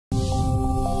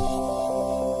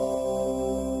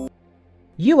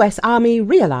US Army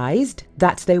realized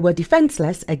that they were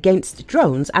defenseless against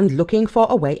drones and looking for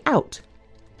a way out.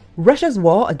 Russia's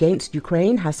war against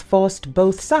Ukraine has forced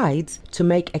both sides to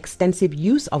make extensive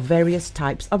use of various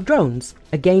types of drones.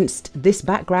 Against this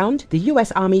background, the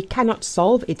US Army cannot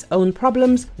solve its own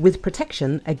problems with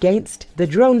protection against the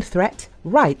drone threat,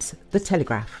 writes the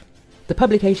Telegraph. The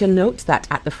publication notes that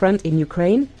at the front in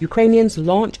Ukraine, Ukrainians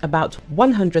launch about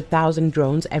 100,000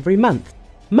 drones every month.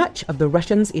 Much of the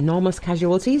Russians' enormous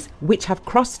casualties, which have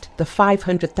crossed the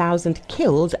 500,000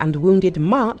 killed and wounded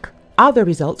mark, are the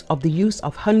result of the use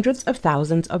of hundreds of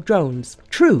thousands of drones.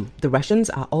 True, the Russians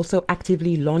are also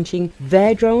actively launching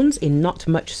their drones in not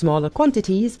much smaller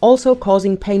quantities, also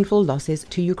causing painful losses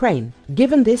to Ukraine.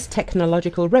 Given this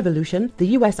technological revolution, the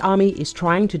US Army is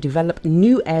trying to develop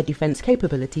new air defense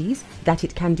capabilities that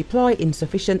it can deploy in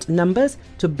sufficient numbers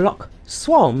to block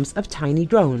swarms of tiny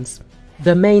drones.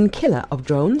 The main killer of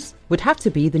drones would have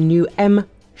to be the new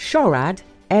M-SHORAD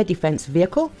air defense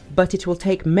vehicle, but it will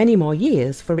take many more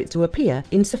years for it to appear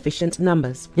in sufficient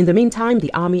numbers. In the meantime,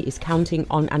 the army is counting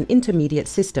on an intermediate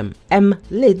system,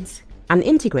 M-LIDS, an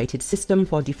integrated system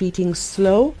for defeating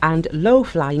slow and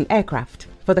low-flying aircraft.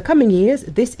 For the coming years,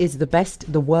 this is the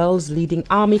best the world's leading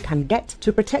army can get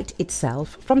to protect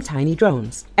itself from tiny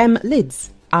drones.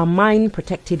 M-LIDS are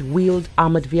mine-protected wheeled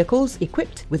armored vehicles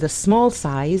equipped with a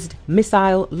small-sized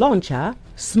missile launcher,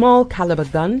 small caliber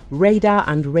gun, radar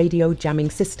and radio jamming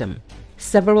system.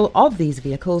 Several of these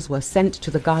vehicles were sent to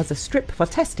the Gaza Strip for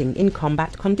testing in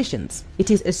combat conditions.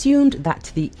 It is assumed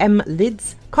that the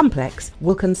M-LIDS complex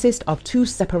will consist of two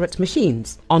separate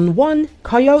machines. On one,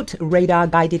 Coyote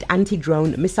radar-guided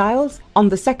anti-drone missiles. On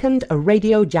the second, a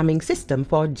radio jamming system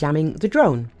for jamming the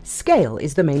drone. Scale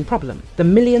is the main problem. The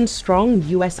million-strong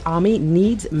US Army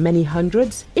needs many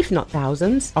hundreds, if not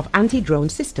thousands, of anti-drone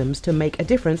systems to make a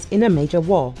difference in a major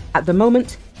war. At the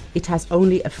moment, it has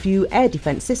only a few air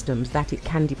defense systems that it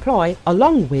can deploy,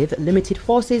 along with limited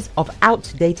forces of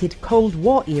outdated Cold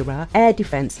War-era air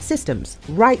defense systems,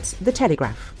 writes the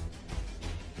Telegraph.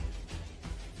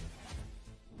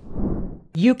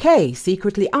 UK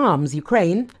secretly arms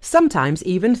Ukraine, sometimes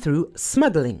even through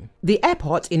smuggling. The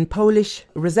airport in Polish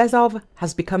Rzeszów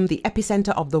has become the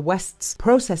epicenter of the West's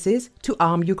processes to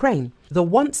arm Ukraine. The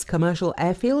once commercial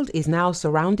airfield is now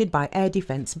surrounded by air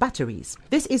defense batteries.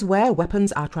 This is where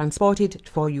weapons are transported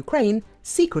for Ukraine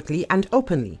secretly and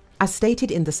openly. As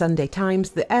stated in the Sunday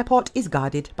Times, the airport is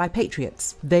guarded by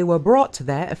patriots. They were brought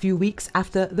there a few weeks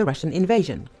after the Russian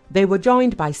invasion. They were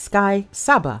joined by Sky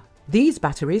Saba. These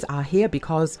batteries are here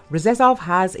because Rzeszów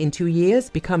has in 2 years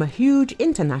become a huge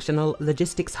international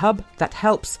logistics hub that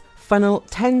helps funnel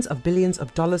tens of billions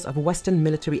of dollars of Western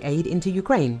military aid into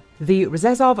Ukraine. The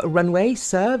Rzeszów runway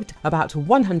served about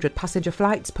 100 passenger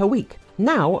flights per week.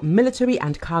 Now, military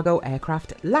and cargo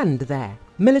aircraft land there.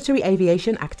 Military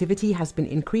aviation activity has been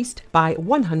increased by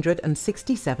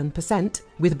 167%,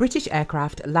 with British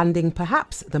aircraft landing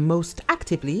perhaps the most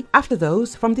actively after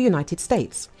those from the United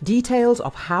States. Details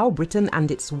of how Britain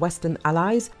and its Western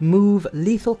allies move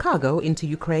lethal cargo into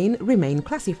Ukraine remain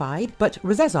classified, but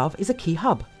Rzeszów is a key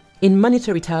hub. In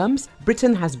monetary terms,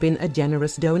 Britain has been a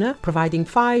generous donor, providing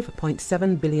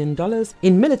 $5.7 billion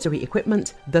in military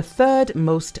equipment, the third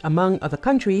most among other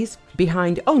countries,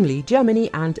 behind only Germany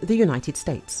and the United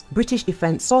States. British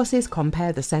defense sources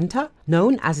compare the centre,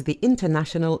 known as the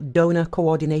International Donor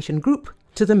Coordination Group,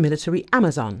 to the military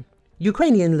Amazon.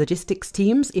 Ukrainian logistics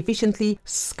teams efficiently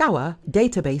scour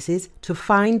databases to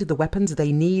find the weapons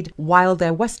they need while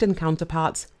their Western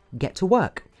counterparts get to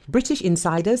work. British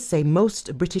insiders say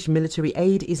most British military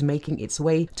aid is making its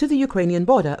way to the Ukrainian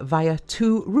border via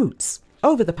 2 routes.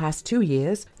 Over the past 2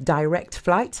 years, direct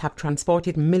flights have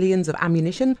transported millions of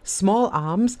ammunition, small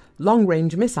arms,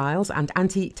 long-range missiles and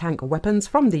anti-tank weapons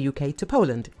from the UK to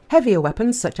Poland. Heavier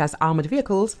weapons such as armoured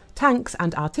vehicles, tanks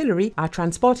and artillery are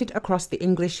transported across the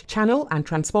English Channel and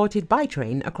transported by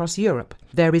train across Europe.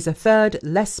 There is a third,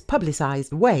 less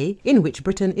publicised way in which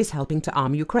Britain is helping to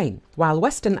arm Ukraine. While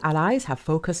Western allies have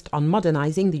focused on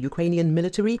modernising the Ukrainian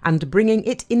military and bringing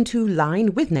it into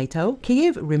line with NATO,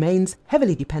 Kyiv remains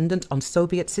heavily dependent on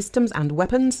Soviet systems and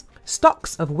weapons,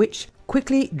 stocks of which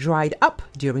quickly dried up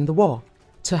during the war.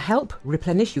 To help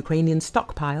replenish Ukrainian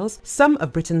stockpiles, some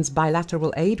of Britain's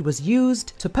bilateral aid was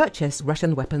used to purchase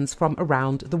Russian weapons from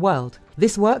around the world.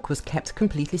 This work was kept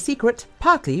completely secret,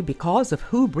 partly because of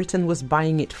who Britain was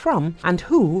buying it from and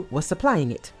who was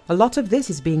supplying it. A lot of this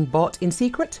is being bought in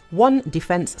secret, one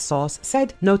defense source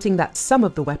said, noting that some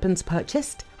of the weapons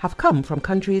purchased have come from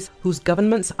countries whose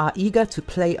governments are eager to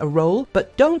play a role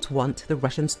but don't want the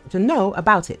Russians to know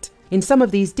about it. In some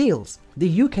of these deals,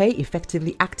 the UK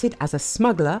effectively acted as a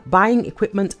smuggler, buying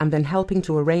equipment and then helping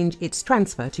to arrange its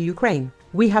transfer to Ukraine.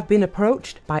 We have been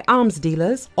approached by arms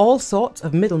dealers, all sorts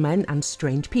of middlemen and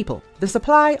strange people. The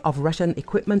supply of Russian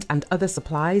equipment and other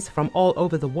supplies from all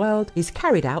over the world is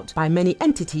carried out by many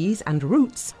entities and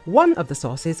routes, one of the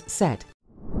sources said.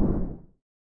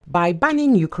 By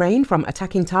banning Ukraine from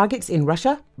attacking targets in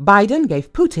Russia, Biden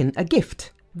gave Putin a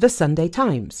gift. The Sunday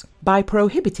Times. By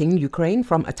prohibiting Ukraine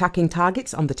from attacking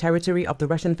targets on the territory of the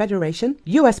Russian Federation,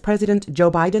 US President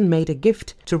Joe Biden made a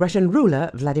gift to Russian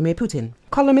ruler Vladimir Putin.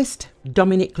 Columnist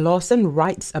Dominic Lawson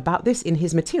writes about this in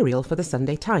his material for the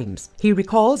Sunday Times. He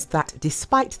recalls that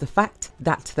despite the fact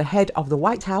that the head of the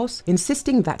White House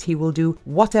insisting that he will do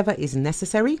whatever is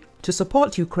necessary to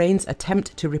support Ukraine's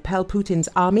attempt to repel Putin's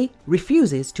army,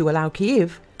 refuses to allow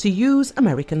Kyiv to use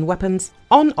American weapons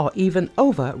on or even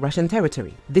over Russian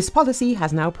territory. This policy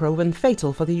has now proven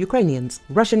fatal for the Ukrainians.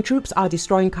 Russian troops are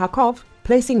destroying Kharkiv,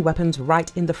 placing weapons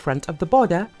right in the front of the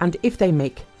border, and if they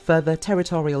make further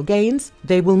territorial gains,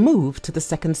 they will move to the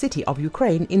second city of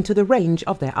Ukraine into the range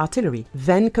of their artillery.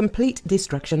 Then complete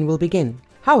destruction will begin.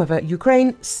 However,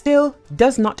 Ukraine still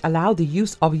does not allow the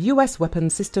use of US weapon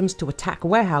systems to attack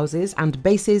warehouses and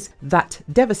bases that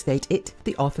devastate it,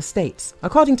 the author states.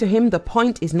 According to him, the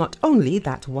point is not only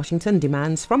that Washington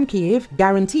demands from Kiev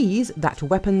guarantees that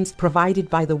weapons provided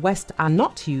by the West are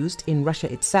not used in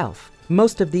Russia itself.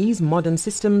 Most of these modern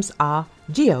systems are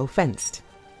geo-fenced.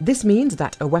 This means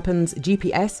that a weapon's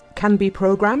GPS can be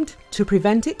programmed to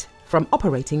prevent it from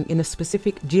operating in a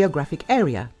specific geographic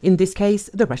area, in this case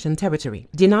the Russian territory.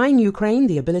 Denying Ukraine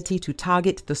the ability to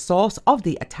target the source of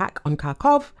the attack on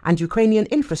Kharkiv and Ukrainian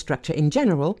infrastructure in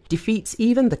general defeats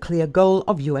even the clear goal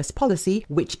of US policy,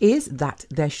 which is that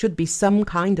there should be some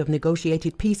kind of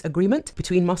negotiated peace agreement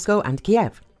between Moscow and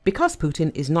Kiev. Because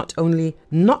Putin is not only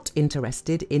not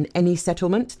interested in any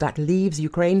settlement that leaves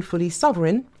Ukraine fully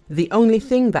sovereign, the only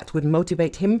thing that would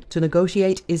motivate him to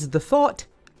negotiate is the thought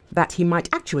that he might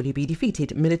actually be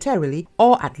defeated militarily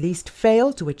or at least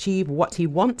fail to achieve what he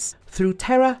wants through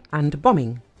terror and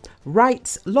bombing,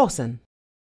 writes Lawson.